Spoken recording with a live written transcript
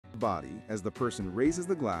body as the person raises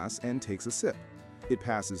the glass and takes a sip. It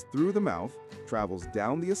passes through the mouth, travels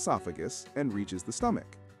down the esophagus, and reaches the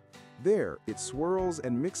stomach. There, it swirls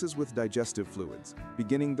and mixes with digestive fluids,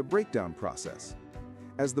 beginning the breakdown process.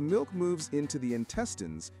 As the milk moves into the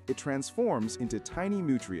intestines, it transforms into tiny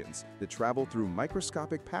nutrients that travel through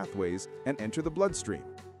microscopic pathways and enter the bloodstream.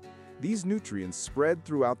 These nutrients spread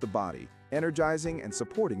throughout the body, energizing and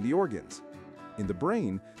supporting the organs. In the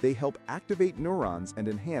brain, they help activate neurons and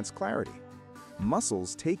enhance clarity.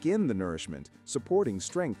 Muscles take in the nourishment, supporting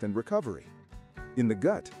strength and recovery. In the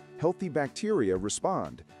gut, healthy bacteria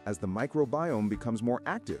respond as the microbiome becomes more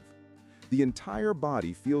active. The entire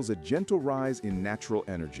body feels a gentle rise in natural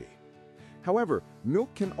energy. However,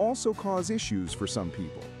 milk can also cause issues for some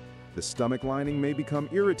people. The stomach lining may become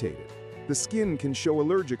irritated, the skin can show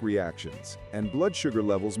allergic reactions, and blood sugar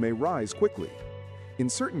levels may rise quickly. In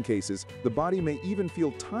certain cases, the body may even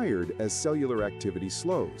feel tired as cellular activity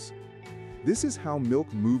slows. This is how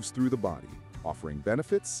milk moves through the body, offering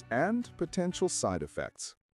benefits and potential side effects.